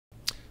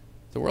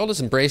The world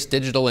has embraced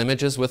digital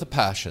images with a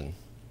passion.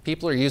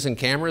 People are using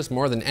cameras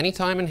more than any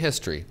time in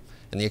history,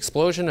 and the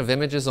explosion of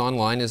images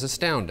online is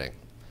astounding.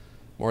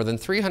 More than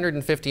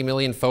 350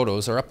 million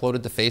photos are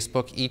uploaded to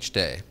Facebook each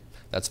day.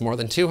 That's more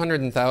than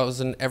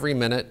 200,000 every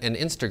minute, and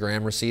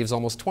Instagram receives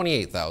almost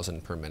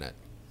 28,000 per minute.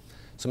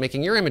 So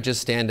making your images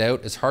stand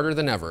out is harder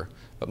than ever,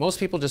 but most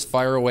people just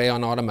fire away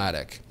on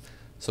automatic.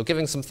 So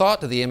giving some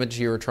thought to the image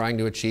you are trying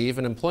to achieve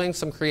and employing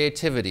some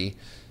creativity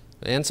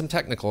and some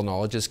technical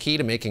knowledge is key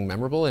to making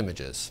memorable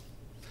images.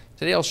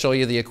 Today I'll show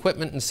you the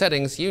equipment and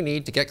settings you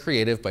need to get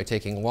creative by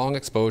taking long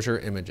exposure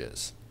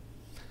images.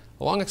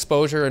 A long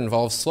exposure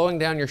involves slowing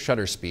down your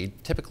shutter speed,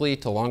 typically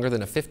to longer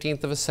than a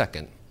 1/15 of a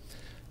second.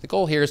 The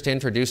goal here is to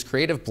introduce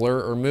creative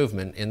blur or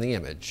movement in the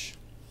image.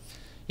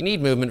 You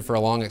need movement for a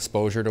long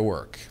exposure to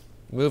work.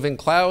 Moving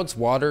clouds,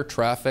 water,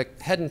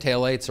 traffic, head and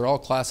taillights are all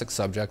classic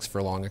subjects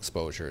for long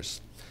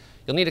exposures.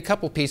 You'll need a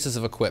couple pieces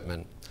of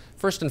equipment.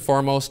 First and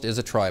foremost is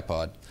a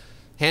tripod.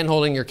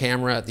 Hand-holding your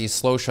camera at these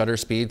slow shutter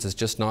speeds is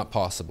just not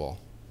possible.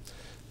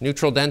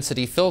 Neutral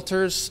density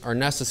filters are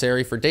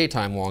necessary for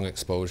daytime long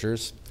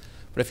exposures,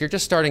 but if you're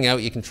just starting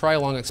out, you can try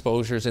long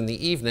exposures in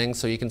the evening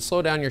so you can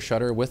slow down your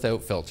shutter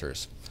without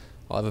filters.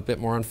 I'll have a bit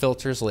more on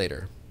filters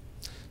later.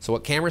 So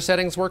what camera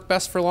settings work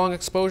best for long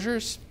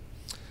exposures?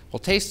 Well,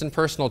 taste and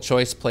personal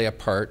choice play a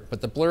part, but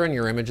the blur in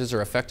your images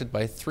are affected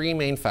by three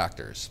main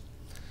factors.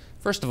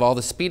 First of all,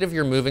 the speed of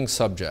your moving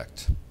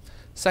subject.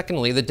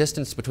 Secondly, the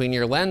distance between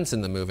your lens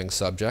and the moving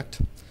subject.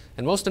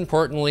 And most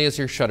importantly is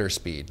your shutter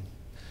speed.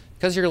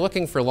 Because you're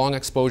looking for long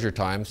exposure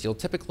times, you'll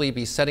typically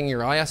be setting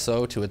your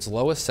ISO to its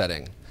lowest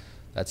setting.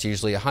 That's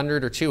usually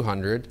 100 or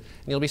 200,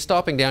 and you'll be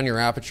stopping down your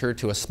aperture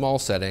to a small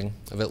setting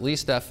of at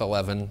least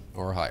f11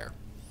 or higher.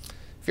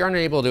 If you're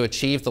unable to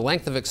achieve the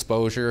length of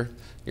exposure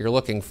you're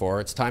looking for,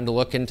 it's time to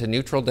look into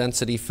neutral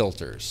density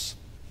filters.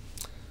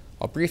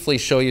 I'll briefly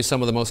show you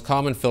some of the most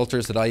common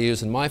filters that I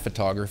use in my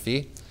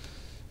photography,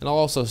 and I'll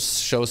also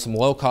show some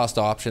low-cost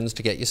options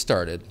to get you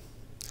started.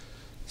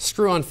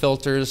 Screw-on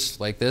filters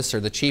like this are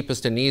the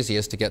cheapest and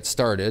easiest to get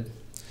started,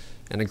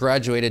 and a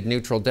graduated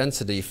neutral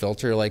density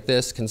filter like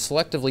this can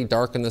selectively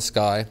darken the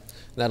sky, and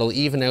that'll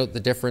even out the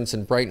difference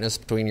in brightness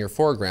between your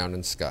foreground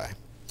and sky.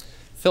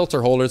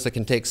 Filter holders that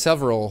can take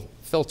several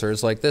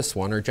filters like this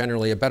one are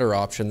generally a better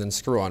option than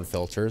screw-on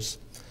filters,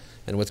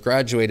 and with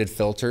graduated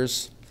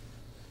filters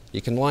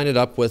you can line it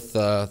up with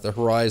the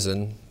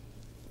horizon,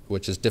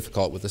 which is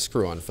difficult with the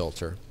screw-on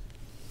filter.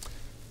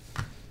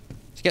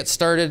 To get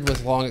started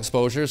with long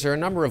exposures, there are a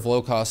number of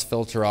low-cost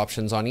filter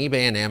options on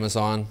eBay and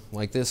Amazon,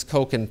 like this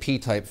Koken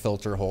P-type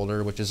filter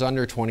holder, which is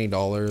under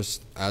 $20,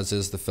 as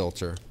is the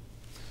filter.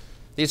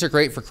 These are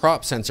great for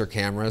crop sensor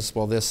cameras,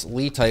 while this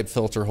Lee-type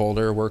filter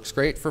holder works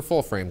great for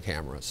full-frame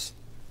cameras.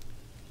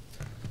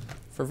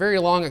 For very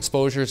long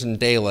exposures in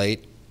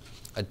daylight,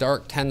 a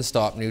dark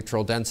 10-stop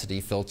neutral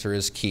density filter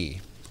is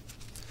key.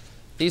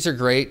 These are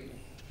great,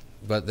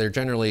 but they're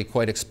generally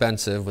quite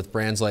expensive, with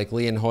brands like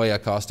Lee and Hoya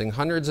costing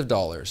hundreds of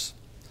dollars.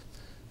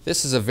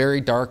 This is a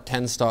very dark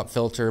 10-stop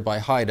filter by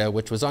Haida,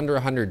 which was under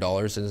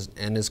 $100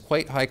 and is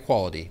quite high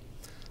quality.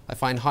 I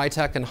find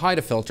Hi-Tech and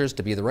Haida filters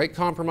to be the right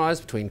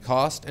compromise between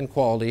cost and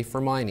quality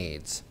for my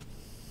needs.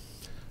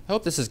 I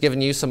hope this has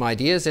given you some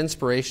ideas,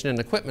 inspiration, and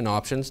equipment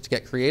options to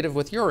get creative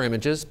with your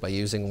images by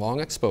using long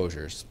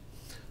exposures.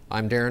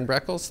 I'm Darren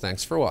Breckles.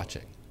 Thanks for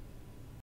watching.